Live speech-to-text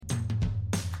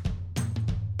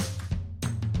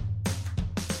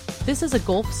This is a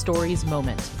Gulf Stories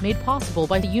moment made possible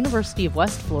by the University of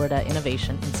West Florida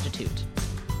Innovation Institute.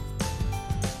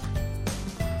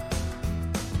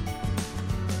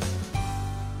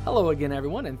 Hello again,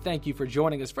 everyone, and thank you for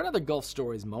joining us for another Gulf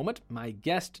Stories moment. My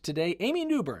guest today, Amy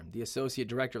Newbern, the Associate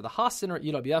Director of the Haas Center at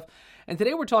UWF, and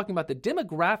today we're talking about the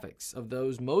demographics of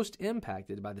those most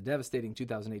impacted by the devastating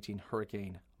 2018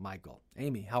 Hurricane Michael.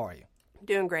 Amy, how are you?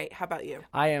 Doing great. How about you?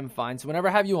 I am fine. So whenever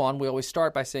I have you on, we always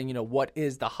start by saying, what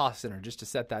is the Haas Center, just to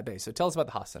set that base. So tell us about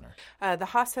the Haas Center. The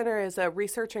Haas Center is a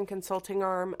research and consulting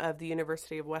arm of the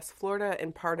University of West Florida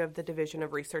and part of the Division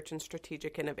of Research and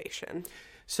Strategic Innovation.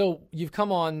 So you've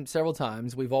come on several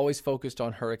times. We've always focused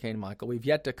on Hurricane Michael. We've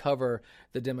yet to cover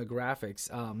the demographics.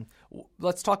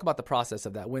 Let's talk about the process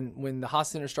of that. When the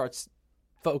Haas Center starts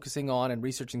focusing on and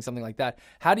researching something like that,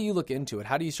 how do you look into it?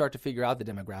 How do you start to figure out the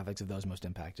demographics of those most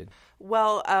impacted?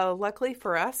 Well, luckily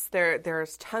for us,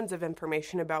 there's tons of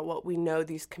information about what we know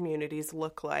these communities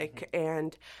look like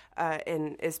and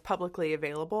is publicly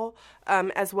available,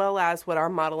 as well as what our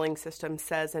modeling system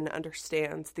says and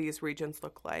understands these regions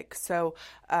look like. So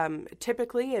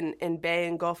typically in Bay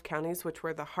and Gulf counties, which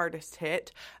were the hardest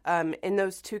hit, in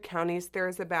those two counties,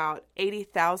 there's about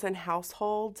 80,000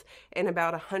 households and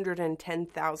about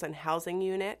 110,000 housing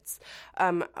units.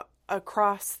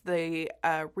 Across the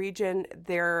region,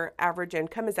 their average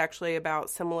income is actually about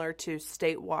similar to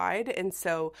statewide, and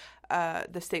so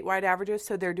the statewide averages,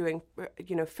 so they're doing,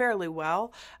 fairly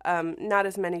well. Not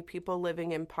as many people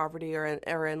living in poverty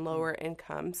or in lower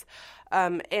incomes,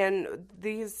 and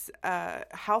these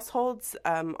households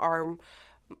are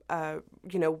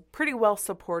pretty well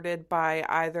supported by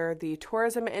either the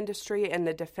tourism industry and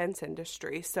the defense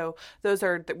industry. So those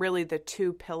are really the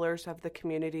two pillars of the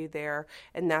community there,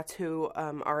 and that's who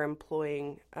are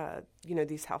employing,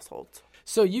 these households.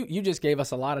 So you just gave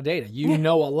us a lot of data. You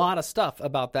know a lot of stuff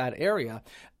about that area.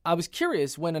 I was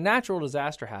curious, when a natural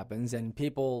disaster happens and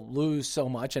people lose so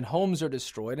much and homes are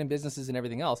destroyed and businesses and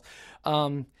everything else,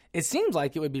 it seems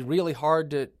like it would be really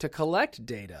hard to collect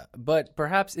data. But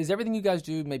perhaps, is everything you guys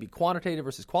do maybe quantitative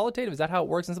versus qualitative? Is that how it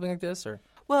works in something like this? Or?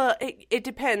 Well, it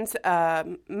depends.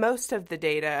 Most of the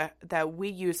data that we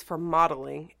use for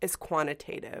modeling is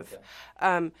quantitative.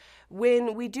 Okay.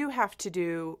 When we do have to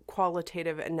do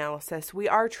qualitative analysis, we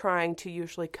are trying to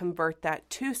usually convert that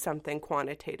to something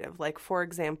quantitative. Like, for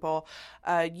example,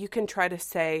 you can try to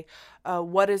say,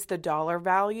 what is the dollar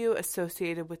value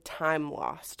associated with time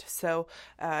lost? So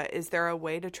is there a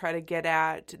way to try to get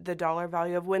at the dollar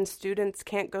value of when students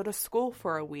can't go to school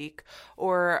for a week?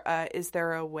 Or is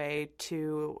there a way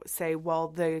to say, well,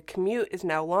 the commute is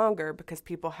now longer because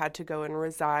people had to go and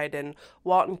reside in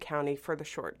Walton County for the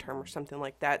short term or something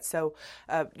like that. So,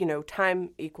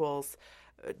 time equals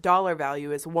dollar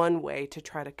value is one way to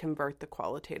try to convert the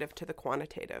qualitative to the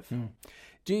quantitative.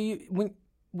 Do you,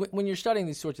 when you're studying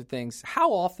these sorts of things,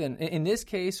 how often, in this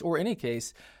case or any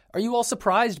case, are you all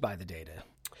surprised by the data?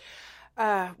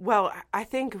 Well, I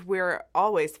think we're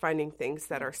always finding things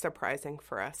that are surprising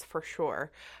for us, for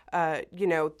sure.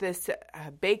 This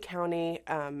Bay County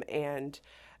and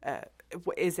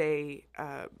is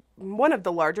one of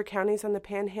the larger counties on the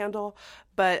Panhandle,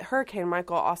 but Hurricane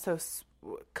Michael also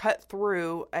cut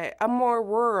through a more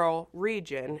rural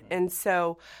region, and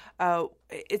so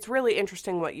it's really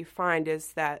interesting. What you find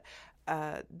is that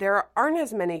there aren't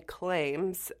as many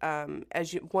claims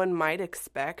as one might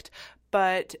expect,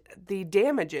 but the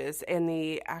damages and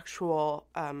the actual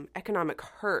economic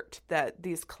hurt that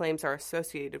these claims are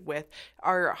associated with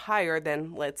are higher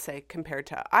than, let's say, compared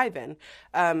to Ivan,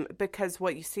 because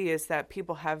what you see is that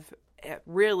people have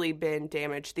really been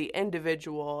damaged. The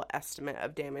individual estimate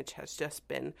of damage has just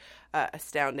been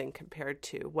astounding compared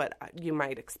to what you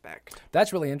might expect.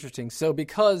 That's really interesting. So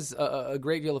because a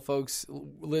great deal of folks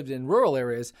lived in rural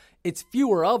areas, it's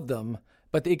fewer of them,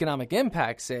 but the economic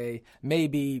impact, say, may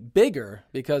be bigger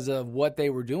because of what they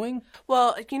were doing?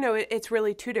 Well, it's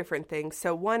really two different things.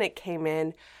 So one, it came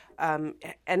in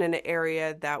an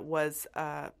area that was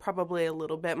probably a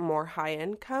little bit more high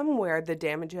income, where the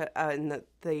damage and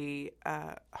the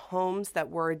homes that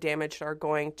were damaged are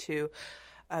going to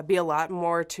be a lot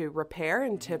more to repair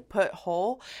and to put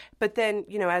whole. But then,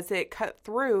 as it cut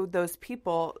through, those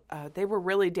people, they were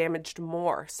really damaged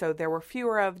more. So there were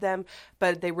fewer of them,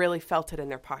 but they really felt it in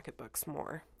their pocketbooks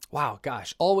more. Wow,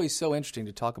 gosh, always so interesting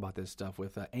to talk about this stuff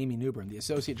with Amy Newbern, the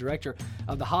Associate Director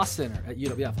of the Haas Center at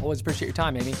UWF. Always appreciate your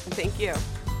time, Amy. Thank you.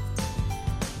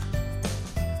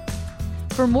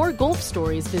 For more Gulf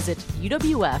Stories, visit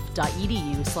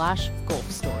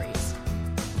uwf.edu/Gulf Stories.